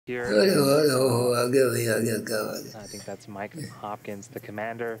here. I think that's Mike Hopkins, the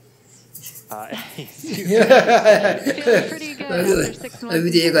commander. He's feeling pretty good after 6 months.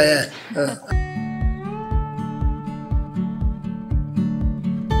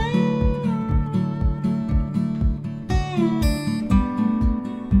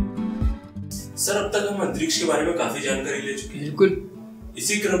 Sir, अब तक हम अंतरिक्ष के बारे में काफी जानकारी ले चुके हैं। बिल्कुल।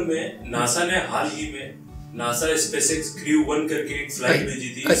 इसी क्रम में नासा ने हाल ही में नासा स्पेसएक्स क्रू 1 करके एक फ्लाइट भेजी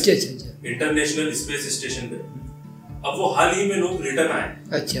थी। अच्छा। इंटरनेशनल स्पेस स्टेशन पे। अब वो हाल ही में लोग रिटर्न आए।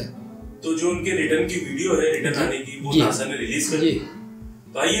 अच्छा। तो जो उनके रिटर्न की वीडियो है रिटर्न आने की, वो नासा ने रिलीज कर दी।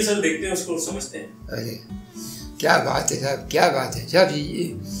 तो आइए सर देखते हैं उसको, समझते हैं। अरे क्या बात है साहब, क्या बात है साहब।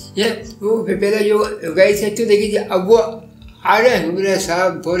 ये वो पहले जो गए थे तो देखिए, अब वो आ रहे हैं मेरे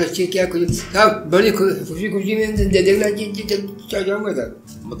साहब, बहुत अच्छे। क्या कुछ साहब, बड़ी खुशी में देखना चल जाऊँगा साहब।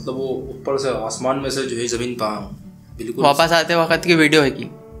 मतलब वो ऊपर से आसमान में से जो है जमीन पा बिल्कुल वापस आते वक्त की वीडियो है की।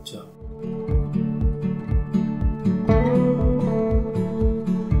 अच्छा।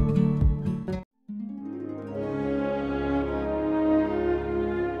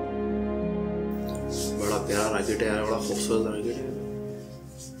 बड़ा प्यारा रॉकेट है यार, बड़ा खूबसूरत रॉकेट है।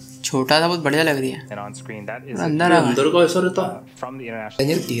 छोटा था, बहुत बढ़िया लग रही है। अंदर का ऐसा रहता है।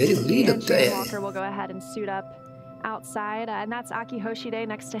 Outside, and that's Aki Hoshide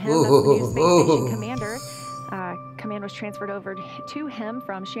next to him. That's the new space station commander. Command was transferred over to him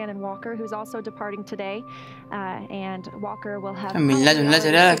from Shannon Walker, who's also departing today. And Walker will have. मिलना जुलना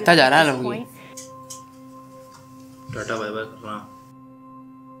चल रहा, लगता जा रहा है लोग। Tata bye bye करना।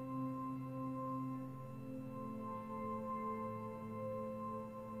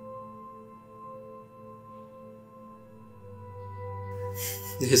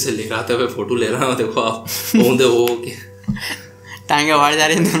 जैसे ले रहा था, मैं फोटो ले रहा हूँ, देखो आप होंदे हो के टांगे बाहर जा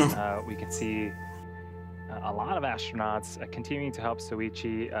रही हैं दोनों। We can see a lot of astronauts continuing to help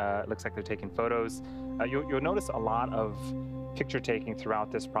Soichi. Looks like they're taking photos. You'll notice a lot of picture taking throughout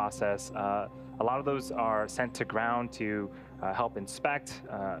this process. A lot of those are sent to ground to help inspect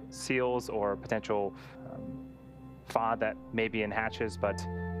seals or potential FOD that may be in hatches, but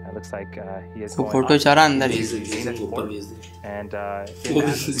it looks like he is going photo चारा अंदर ही। and वो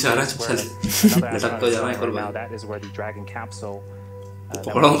भी चारा चल लटक तो जा रहा है। और now that is where the Dragon capsule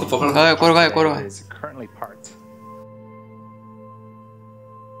पकड़ो is currently parked.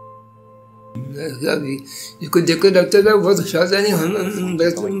 इसको देखकर लगता था बहुत सावधानी हम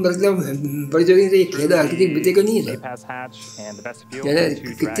मतलब बड़ी जगह से खेला हल्की बीतेगा नहीं है।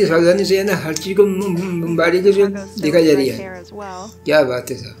 कितनी सावधानी से है ना, हर चीज को बारीकी से देखा जा रही है। क्या बात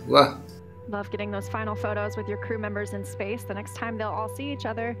है साहब, वाह। Love getting those final photos with your crew members in space. The next time they'll all see each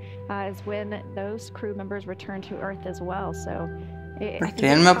other is when those crew members return to Earth as well. So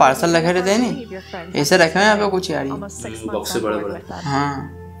train में parcel रखे रहते हैं नहीं, ऐसे रखे हैं यहाँ पे कुछ यार, बॉक्स से बड़े-बड़े। हाँ।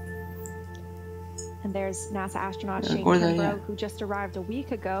 And there's NASA astronaut Shane Kimbrough, who just arrived a week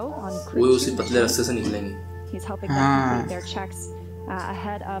ago on Crew 2. वो उसी पतले रास्ते से निकलेंगे। He's helping them complete their checks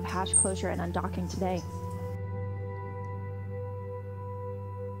ahead of hatch closure and undocking today.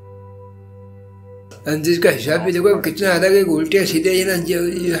 अंदर का हिसाब भी देखो कितना अलग है, उल्टे सीधे है ना,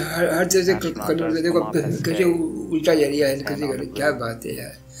 हर तरह से देखो कैसे उल्टा जा रहा है, कैसे कर, क्या बात है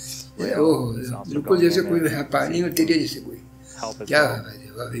यार। ओह बिल्कुल जैसे कोई पानी में तेरे जैसे कोई, क्या बात है,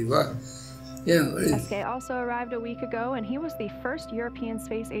 वाह भाई वाह। SK also arrived a week ago, and he was the first European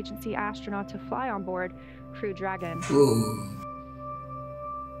Space Agency astronaut to fly on board Crew Dragon.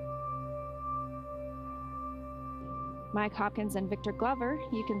 Mike Hopkins and Victor Glover,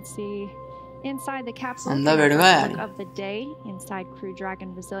 you can see inside the capsule of the day inside Crew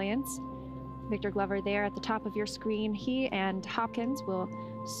Dragon Resilience. Victor Glover there at the top of your screen. He and Hopkins will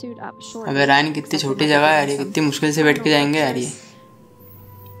suit up shortly. अबे Ryan कितनी छोटी जगह है यार, ये कितनी मुश्किल से बैठ के जाएंगे यार ये।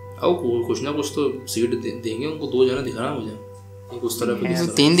 अब कुछ ना कुछ तो सीट देंगे उनको। 2 जना दिख रहा है मुझे, एक उस तरफ एक इस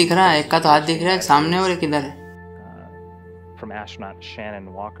तरफ। 3 दिख रहा है, एक का तो हाथ दिख रहा है, एक सामने और एक इधर है। From astronaut Shannon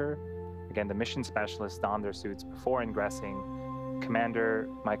Walker, again the mission specialists don their suits before ingressing. Commander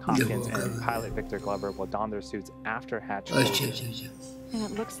Mike Hopkins and pilot Victor Glover will don their suits after hatch closure. And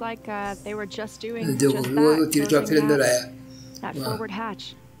it looks like they were just doing that forward hatch.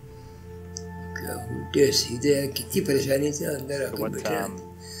 उल्टे सीधे कितनी परेशानी से अंदर आकर बैठे हैं।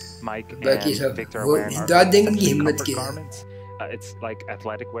 Mike and Victor are wearing comfort garments. It's like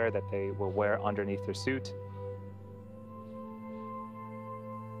athletic wear that they will wear underneath their suit.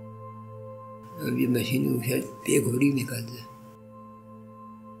 अभी मशीन शायद पे घोड़ी निकाल दे।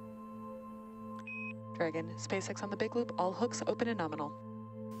 Dragon, Spacex on the big loop, all hooks open and nominal.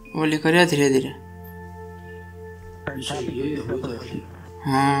 वो लिख रहा है धीरे-धीरे।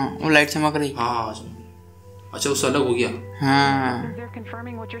 हाँ, वो लाइट चमक रही। हाँ। अच्छा उससे अलग हो गया। हाँ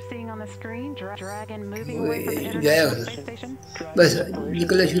गया बस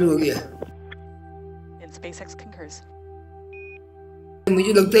निकलना शुरू हो गया। And SpaceX concurs.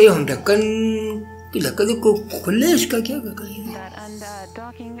 मुझे लगता है हम ढक्कन को खुले इसका क्या देखो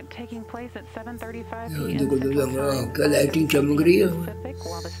क्या लाइटिंग चमक रही है।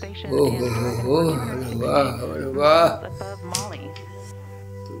 ओहो वाह वाह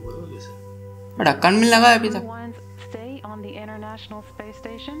ढक्कन भी लगा है अभी तक।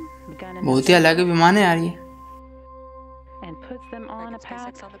 बहुत ही अलग विमान है यार ये।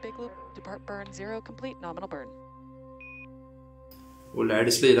 SpaceX on the big loop. Depart burn 0 complete nominal burn. वो लाइट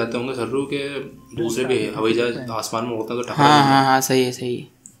इसलिए जलाते होंगे सर्रू के दूसरे भी हवाई जहाज आसमान में उड़ता तो टकरा हाँ हाँ हाँ सही है सही है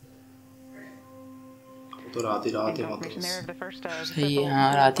तो रात ही रात है मतलब सही है।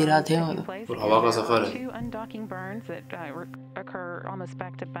 हाँ रात ही रात है और हवा का सफर है।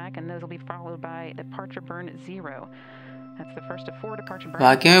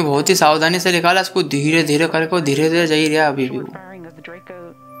 वाकई में बहुत ही सावधानी से निकाला इसको, धीरे धीरे करके धीरे धीरे जा ही रहा अभी भी।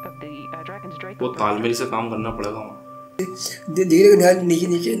 वो तालमेल से काम करना पड़ेगा वहाँ। धीरे ध्यान नीचे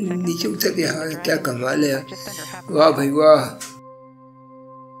नीचे नीचे उतर के। हाँ क्या कमाल है, वाह भाई वाह।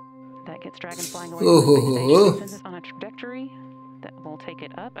 ओहो हो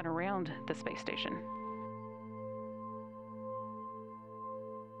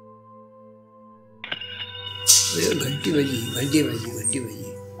घंटी बजी घंटी बजी घंटी बजी।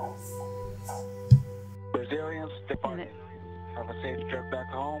 Have a safe trip back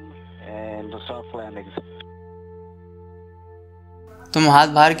home and soft landings. तुम हाथ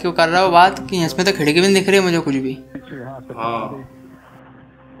बाहर क्यों कर रहे हो बात कि इसमें तो खिड़की भी नहीं दिख रही है मुझे कुछ भी। हाँ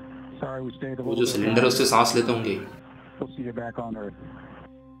वो जो सिलेंडर उससे सांस लेते होंगे।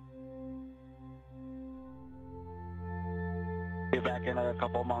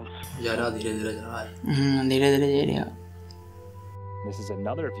 जा रहा धीरे धीरे जा रहा है। धीरे धीरे जा रहा। This is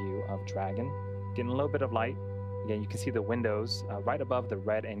another view of Dragon, getting a little bit of light. Again, you can see the windows right above the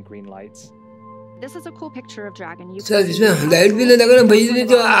red and green lights. This is a cool picture of Dragon. You sir इसमें light भी लगा ना भाई, इसमें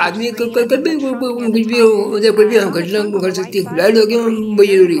तो आदमी कुछ भी कुछ भी उधर कुछ भी हम घटना कर सकते हैं। लाइट हो गया भाई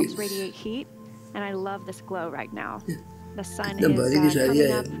जरूरी। And I love this glow right now. The sun is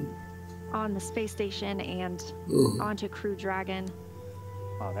coming up on the space station and onto Crew Dragon.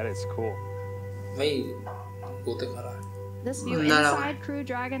 Wow, that is cool. भाई वो तो खरा है। This view inside Crew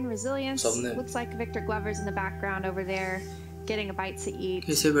Dragon Resilience looks like Victor Glover's in the background over there, getting a bite to eat.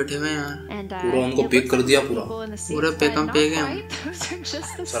 कैसे बैठे हुए हैं And पूरा उनको पैक कर दिया पूरा। पूरा पैकम पैक है।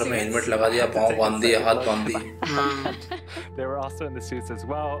 सर में हेलमेट लगा दिया, पाँव बांध दिए, हाथ बांध दिए। They were also in the suits as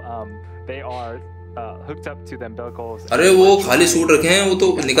well. They are hooked up to the umbilicals. अरे वो खाली सूट रखे हैं, वो तो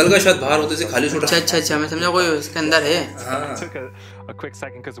निकल गया शायद बाहर होते से खाली सूट। अच्छा मैं समझा कोई उसके अंदर है। It took a quick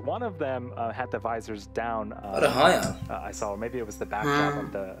second because one of them had the visors down. अरे हाँ यार। I saw maybe it was the backdrop of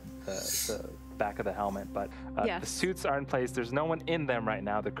the back of the helmet, but the suits are in place. There's no one in them right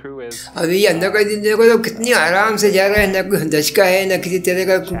now. The crew is. अभी अंदर का दिन देखो तो कितनी आराम से जा रहा है, ना कोई धचका है ना किसी तरह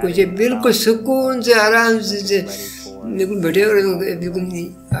का कुछ, बिल्कुल सुकून से आराम से बिल्कुल बैठे और बिल्कुल नहीं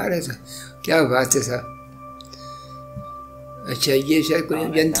आ रहा था। क्या बात है साहब। अच्छा ये शायद कोई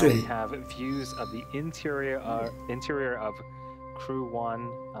यंत्र है। Have views of the interior of Crew 1.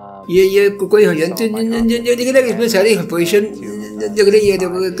 ये कोई यंत्र दिख रहा है, इसमें सारी पोजीशन दिख रही है।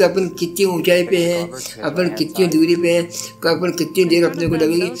 देखो कि अपन कितनी ऊंचाई पे हैं, अपन कितनी दूरी पे हैं, अपन कितनी देर अपने को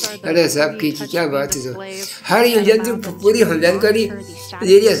लगेगी। अरे साहब की क्या बात है साहब, हर यंत्र पूरी जानकारी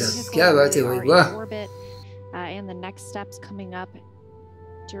दे दिया साहब। क्या बात है भाई वाह। And the next steps coming up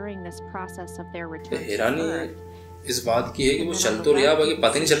during this process of their return. हैरानी इस बात की है कि वो चल तो रहा, बाकी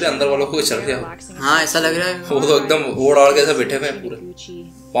पता नहीं चल रहा अंदर वालों को चल रहा। हाँ ऐसा लग रहा है वो तो एकदम ओढ़ आड़ के ऐसा बैठे हुए हैं पूरे,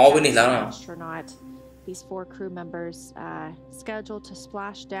 पाँव भी नहीं हिला रहा। These 4 crew members scheduled to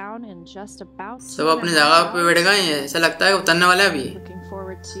splash down in just about. सब अपनी जगह पे बैठ गए हैं, ऐसा लगता है उतरने वाले अभी। Looking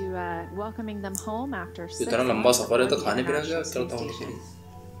forward to welcoming them home after 6 इतना लंबा सफर है तो खाने पीने का करता हूँ।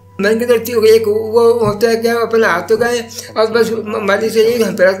 मन की तरफ हो गई एक वो होता है क्या, अपना हाथ तो गए और बस मालिक से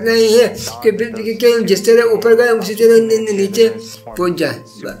यही प्रयत्न ही है कि जिस तरह ऊपर गए उसी तरह नीचे पहुंच जाए।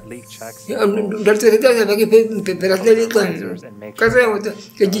 डरते रहते हैं बाकी फिर प्रयत्न नहीं कर रहे होते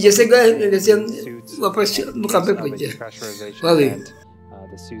कि जैसे गए वैसे हम वापस मुकाम पे पहुंच जाए। वाह भाई।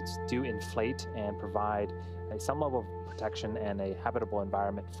 The suits do inflate and provide some level of protection and a habitable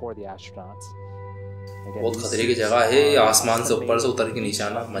environment for the astronauts. बहुत खतरे की जगह है, आसमान से ऊपर से उतर के नीचे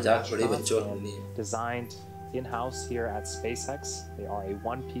आना मजाक बड़े बच्चों के लिए। Designed in-house here at SpaceX. They are a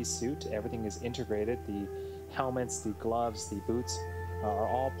one-piece suit. Everything is integrated. The helmets, the gloves, the boots, are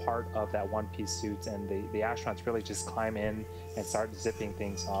all part of that one-piece suits, and the astronauts really just climb in and start zipping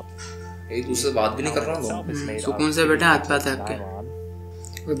things up. एक दूसरे से बात भी नहीं कर रहा हूँ सुकून से बैठे हाथ पाथ रख के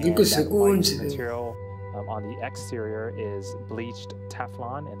बिल्कुल सुकून से material on the exterior is bleached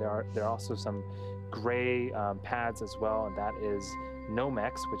Teflon, and there are also some gray pads as well, and that is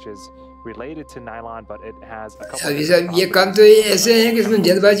Nomex, which is related to nylon, but it has a couple अभी सब ये काम तो ऐसे हैं कि इसमें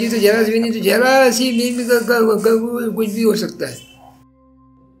जल्दबाजी तो जरा भी नहीं, तो जरा सी भी कुछ भी हो सकता है.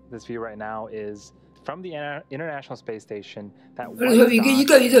 This view right now is from the International Space Station. That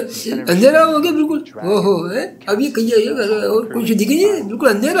अंधेरा हो गया बिल्कुल. ओहो है अभी कहीं कुछ दिख नहीं, बिल्कुल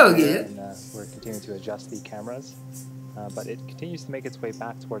अंधेरा हो गया है. We're continuing to adjust the cameras, but it continues to make its way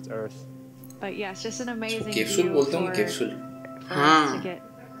back towards Earth. But yes, just an amazing capsule view बोलता हूँ for capsule. us to get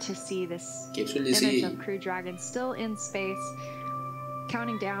to see this capsule image जैसी of Crew Dragon still in space,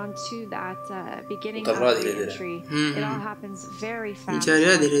 counting down to that beginning उतर of रहा the धीरे-धीरे. entry. It all happens very fast चल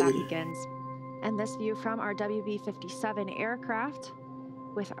रहा once that धीरे-धीरे. begins. And this view from our WB-57 aircraft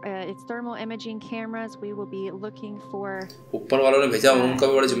with its thermal imaging cameras, we will be looking for ऊपर वालों ने भेजा, उनका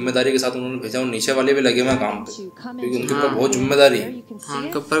भी बड़ी जिम्मेदारी के साथ उन्होंने भेजा, और नीचे वाले भी लगे हुए हैं काम पे, क्योंकि उनके ऊपर बहुत जिम्मेदारी है. हाँ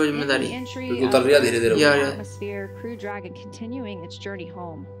उनके ऊपर भी जिम्मेदारी है, क्योंकि उतर रहा धीरे-धीरे. atmosphere, Crew Dragon continuing its journey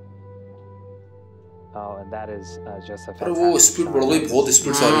home. Oh, and that is just a अरे वो स्पीड बढ़ गई, बहुत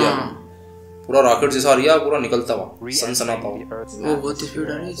स्पीड से आ रही है, पूरा रॉकेट जैसा आ रही है, पूरा निकलता हुआ, सनसनाता हुआ. वो बहुत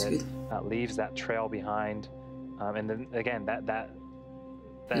स्पीड आ रही है इसकी. Leaves that trail behind, and then again that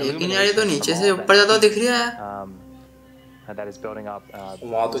लेकिन यार ये तो नीचे से ऊपर जाता दिख रहा है. that is building up.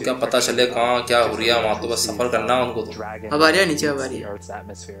 वहाँ तो क्या पता चले कहाँ क्या हो रहा है, वहाँ तो बस सफर करना है उनको. तो अब आ रही है नीचे, अब आ रही है. Earth's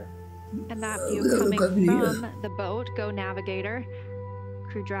atmosphere. And that view coming from the boat, Go Navigator,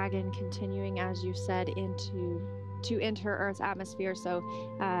 Crew Dragon continuing, as you said, to enter Earth's atmosphere. So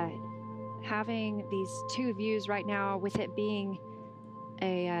having these two views right now, with it being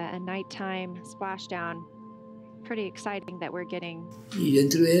a nighttime splashdown, pretty exciting that we're getting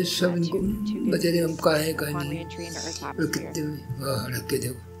यंत्र है सब इनको बता दे हम कहाँ हैं कहाँ upon नहीं. re-entry into Earth's और atmosphere. कितने वाह रख के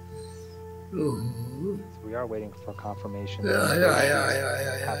देखो. ओह We are waiting for confirmation. आया आया आया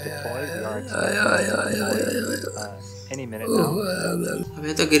आया Have deployed. We are आया आया आया expecting any minute now.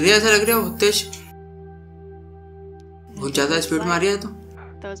 हमें तो गिर रहा ऐसा लग रहा है बहुत तेज, बहुत ज्यादा स्पीड में आ रही है. तो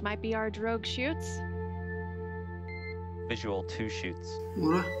Those might be our drogue chutes. Visual 2 shoots.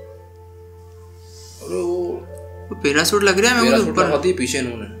 पूरा अरे वो पैराशूट लग रहा है मेरे को पैराशूट ऊपर. लगा दी पीछे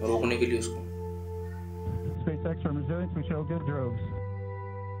इन्होंने रोकने के लिए उसको. Spacex from resilience, we show good drogues.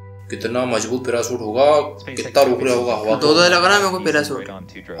 कितना मजबूत पैराशूट होगा, कितना रोक रहा होगा हवा. दो लग रहा है मेरे को पैराशूट.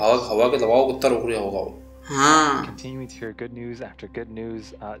 हवा के दबाव कितना रोक रहा होगा वो. हाँ. Continuing to hear good news after good news.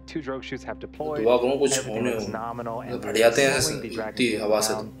 2 drogue chutes have deployed. दुआ करूँ कुछ Everything होने looks nominal, and बढ़ जाते हैं slowing the Dragon इतनी हवा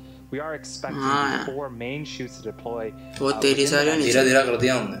से. down. We are expecting हाँ. 4 main chutes to deploy. बहुत तेजी से आ रही है नीचे. धीरे-धीरे कर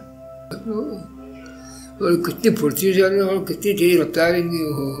दिया हमने. और कितनी फुर्ती से और कितनी तेज रफ्तार इनकी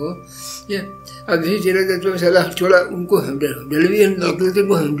हो. ये अभी तेरा तो साला थोड़ा उनको हैंडल भी लगते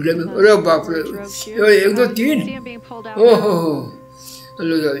को हैंडल में. अरे बाप रे, 1 2 3 ओहो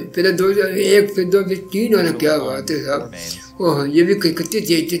पहले 2 1 फिर 2 फिर 3 और क्या बात है साहब. ओह ये भी कितनी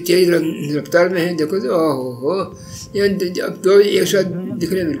तेज रफ्तार में है देखो तो. ओहो ये अब 2 एक साथ दिख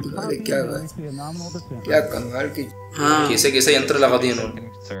रहे हैं बिल्कुल. अरे क्या बात, क्या कमाल की. हाँ. कैसे यंत्र लगा दिए इन्होंने.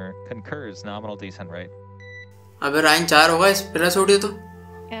 Concurs nominal descent rate. अबे राइन 4 होगा इस पैराशूट ये तो.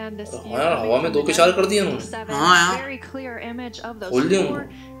 And this हाँ हवा में 2 के 4 कर दिए उन्होंने. हाँ यार. very clear image of those खोल दिया 4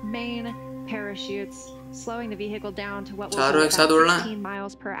 main parachutes, slowing the vehicle down to what will चारों be एक साथ about उड़ना है. 15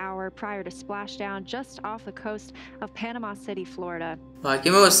 miles per hour prior to splashdown just off the coast of Panama City, Florida. बाकी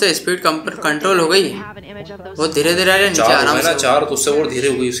में उससे स्पीड कंट्रोल हो गई. We have an image of those बहुत धीरे धीरे आ रही है नीचे आराम से. 4 तो उससे और धीरे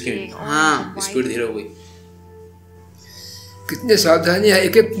हो गई उसकी. हाँ. स्पीड धीरे हो गई. कितने सावधानी है,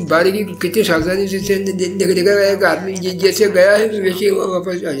 एक एक बारीकी कितनी सावधानी से देखा एक आदमी जैसे गया है वैसे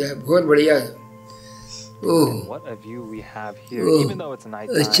वापस आ जाए. बहुत बढ़िया है. What a view we have here. Even though it's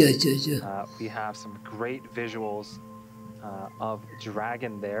nighttime, we have some great visuals of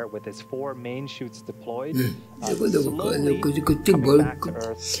Dragon there with its 4 main chutes deployed. Slowly coming back to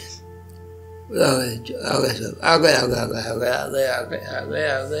Earth. आ गए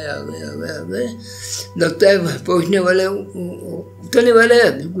लगता है पहुंचने वाले उतरने वाले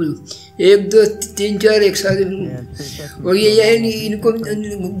हैं बिल्कुल. 1 2 3 4 एक साथ. और ये इनको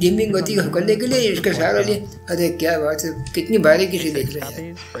धीमी गति करने के लिए इसका सहारा लिए. अरे क्या बात है, कितनी बारीकी से देख रहे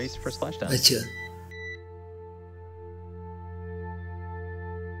हैं. अच्छा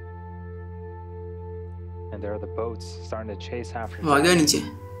And there are the boats starting to chase after. आ गया नीचे.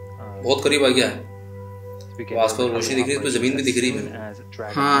 बहुत करीब आ गया है. आस पास रोशनी दिख रही है, तो जमीन भी दिख रही है.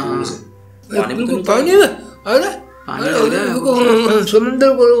 हाँ. पानी में अरे समंदर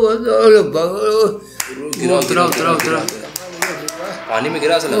को उतरा पानी में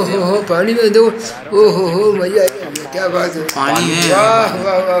गिरा पानी में देखो, ओहो मजा आया, क्या बात है, पानी है, वाह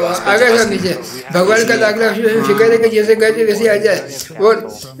वाह वाह वाह, आ गया नीचे, भगवान का दाखिला शिकायत है कि जैसे गए वैसे आ जाए, और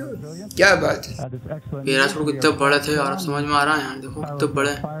क्या बात है। पैराशूट कितने बड़े थे और समझ में आ रहा है यार, देखो कितने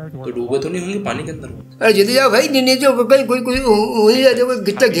बड़े, तो डूबे तो नहीं होंगे पानी के अंदर? अरे जितने जाओ भाई, नीचे कहीं कोई हो नहीं जाए, देखो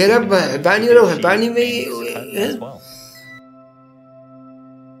कितना गहरा पानी है, पानी में ही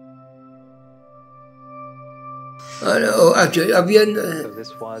अब ये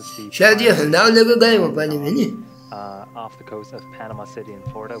शायद ये नाव लेकर गए वो पानी में नहीं,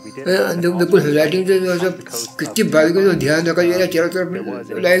 बिल्कुल लाइटिंग कितनी बारीकी से ध्यान रखा जाए, चारों तरफ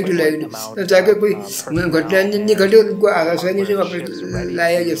लाइट ताकि कोई घटना नहीं घटे, उनको आसानी से वापस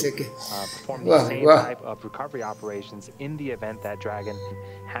लाया जा सके। वाह वाह,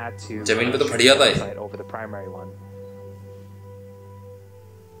 जमीन पे तो बढ़िया था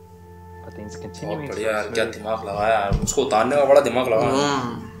बहुत बढ़िया यार, क्या दिमाग लगाया यार, उसको उतारने का बड़ा दिमाग लगाया,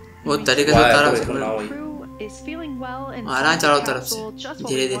 वो तरीके से उतारा आ रहा है चारों तरफ से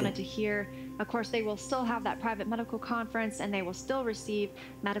धीरे धीरे। Of course, they will still have that private medical conference and they will still receive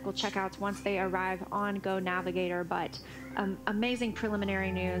medical checkouts once they arrive on Go Navigator. But amazing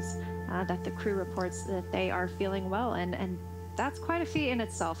preliminary news that the crew reports that they are feeling well, and that's quite a feat in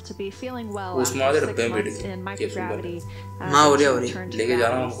itself to be feeling well after 6 months in microgravity. लेके जा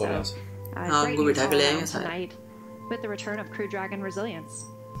रहा हूँ उनको, आपको बिठा के ले आएंगे tonight with the return of Crew Dragon Resilience.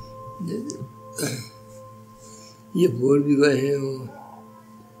 ये बोल भी गए हैं वो,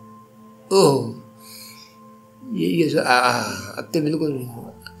 ओह ये सब अब तो बिल्कुल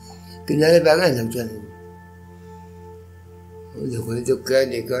किनारे पे आ गए, लगता नहीं, देखो ये तो क्या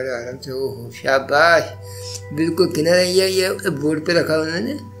निकाल आराम से, ओह शाबाश, बिल्कुल किनारे, ये बोर्ड पे रखा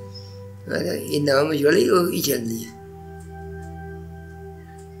उन्होंने, अरे ये नाव में चढ़ी और ये चल रही है,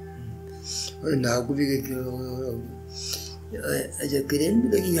 और नाव को भी अच्छा क्रेन भी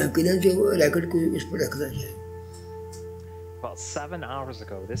लगी, यहाँ क्रेन से रैकेट को इस पर रखना चाहिए। About 7 hours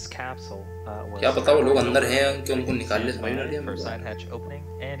ago, this capsule was. क्या पता वो लोग अंदर हैं कि उनको निकालने समझ ना लिया। First side hatch opening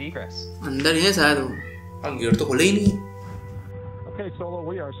and egress. अंदर ही है शायद वो। हाँ गेट तो खुले ही नहीं। Okay, Solo,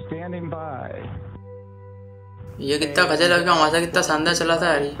 we are standing by. ये कितना गजल लगा, वहाँ से कितना शानदार चला था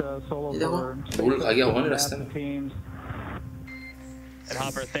यार ये देखो। धूल खा गया होगा ना रास्ते में।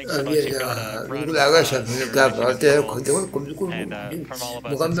 बिल्कुल आगा सब क्या बात है, खुद देखो बिल्कुल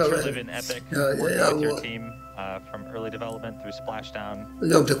मुकाम पे आगा from early development through Splashdown.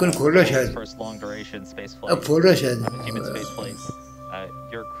 लोग ढक्कन खोल रहा शायद, first long duration space flight. अब खोल रहा शायद। Human space flights.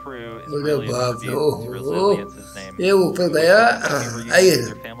 Your crew is really a tribute to Resilience's name. ये ऊपर गया, आइए।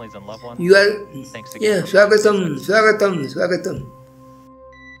 You are, yeah, स्वागतम स्वागतम स्वागतम।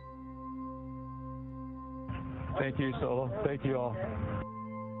 Thank you, Solo. Thank you all.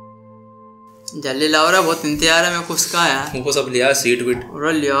 जल्दी लाओ रहा, बहुत इंतजार है मेरे को उसका यार। उनको सब लिया सीट विट।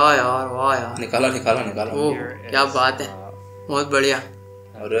 और लिया यार, वाह यार। निकाला निकाला निकाला। ओह क्या बात है, बहुत बढ़िया।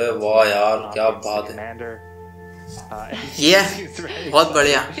 अरे वाह यार क्या बात है। ये बहुत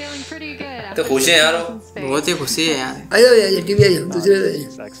बढ़िया। तो खुश है यार, बहुत ही खुशी है यार। आयो यार टीवी आयो दूसरे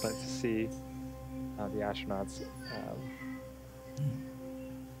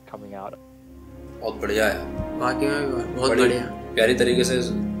बहुत बढ़िया है बाकी में, बहुत बढ़िया प्यारी तरीके से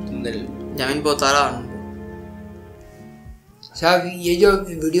तुमने जमीन पे उतारा साहब। ये जो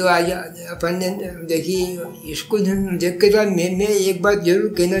वीडियो आज अपन ने देखी, इसको देख के तो मैं एक बात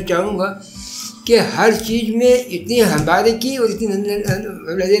जरूर कहना चाहूँगा कि हर चीज़ में इतनी हमारे की और इतनी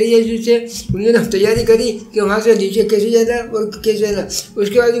नजरिए जिससे उन्होंने तैयारी करी कि वहाँ से नीचे कैसे जाना और कैसे जाना।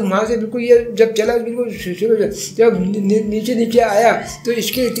 उसके बाद वहाँ से बिल्कुल ये जब चला बिल्कुल शुरू जब नीचे आया तो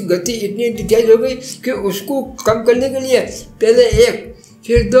इसकी गति इतनी तेज हो गई कि उसको कम करने के लिए पहले 1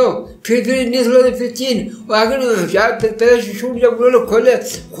 फिर 2 फिर फिर 3 और आगे 4 पैराशूट जब उन्होंने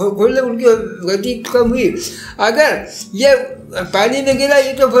खोले उनकी गति कम हुई। अगर ये पानी में गिरा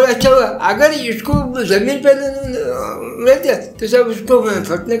ये तो बहुत अच्छा हुआ, अगर इसको ज़मीन पर रहते तो सब उसको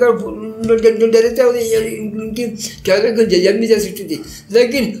फटने का डर रहता और उनकी चादर जम भी जा सकती थी।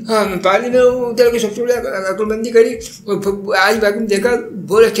 लेकिन हाँ पानी में उतर के सबसे बड़ा अकलबंदी करी और आज बाकी में देखा,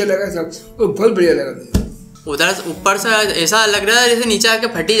 बहुत अच्छा लगा सब और बहुत बढ़िया लगा। उधर ऊपर से ऐसा लग रहा है जैसे नीचे आके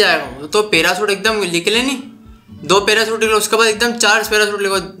फट ही जाएगा। तो पैराशूट एकदम निकले नहीं, 2 पैराशूट निकले, उसके बाद एकदम 4 पैराशूट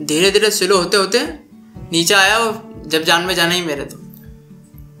निकले, धीरे धीरे स्लो होते होते नीचे आया और जब जान में जाना ही मेरे। तो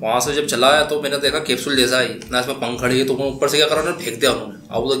वहाँ से जब चला आया तो मैंने देखा कैप्सूल जैसा ही ना, इसमें पंख खड़ी है, तो ऊपर से क्या करा उन्होंने फेंक दिया उन्होंने।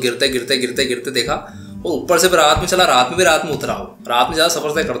 अब वो तो गिरते देखा और ऊपर से रात में चला, रात में उतरा हो, रात में ज़्यादा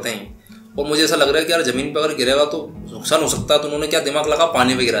सफर तय करते हैं। और मुझे ऐसा लग रहा है कि यार ज़मीन पर अगर गिरेगा तो नुकसान हो सकता है, तो उन्होंने क्या दिमाग लगा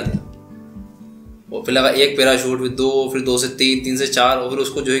पानी में गिरा दिया। और फिर लगा एक पैराशूट, फिर 2, फिर 2 से 3, 3 से 4, और फिर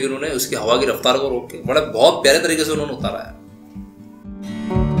उसको जो है कि उन्होंने उसकी हवा की रफ्तार को रोक के बड़ा बहुत प्यारे तरीके से उन्होंने उतारा है।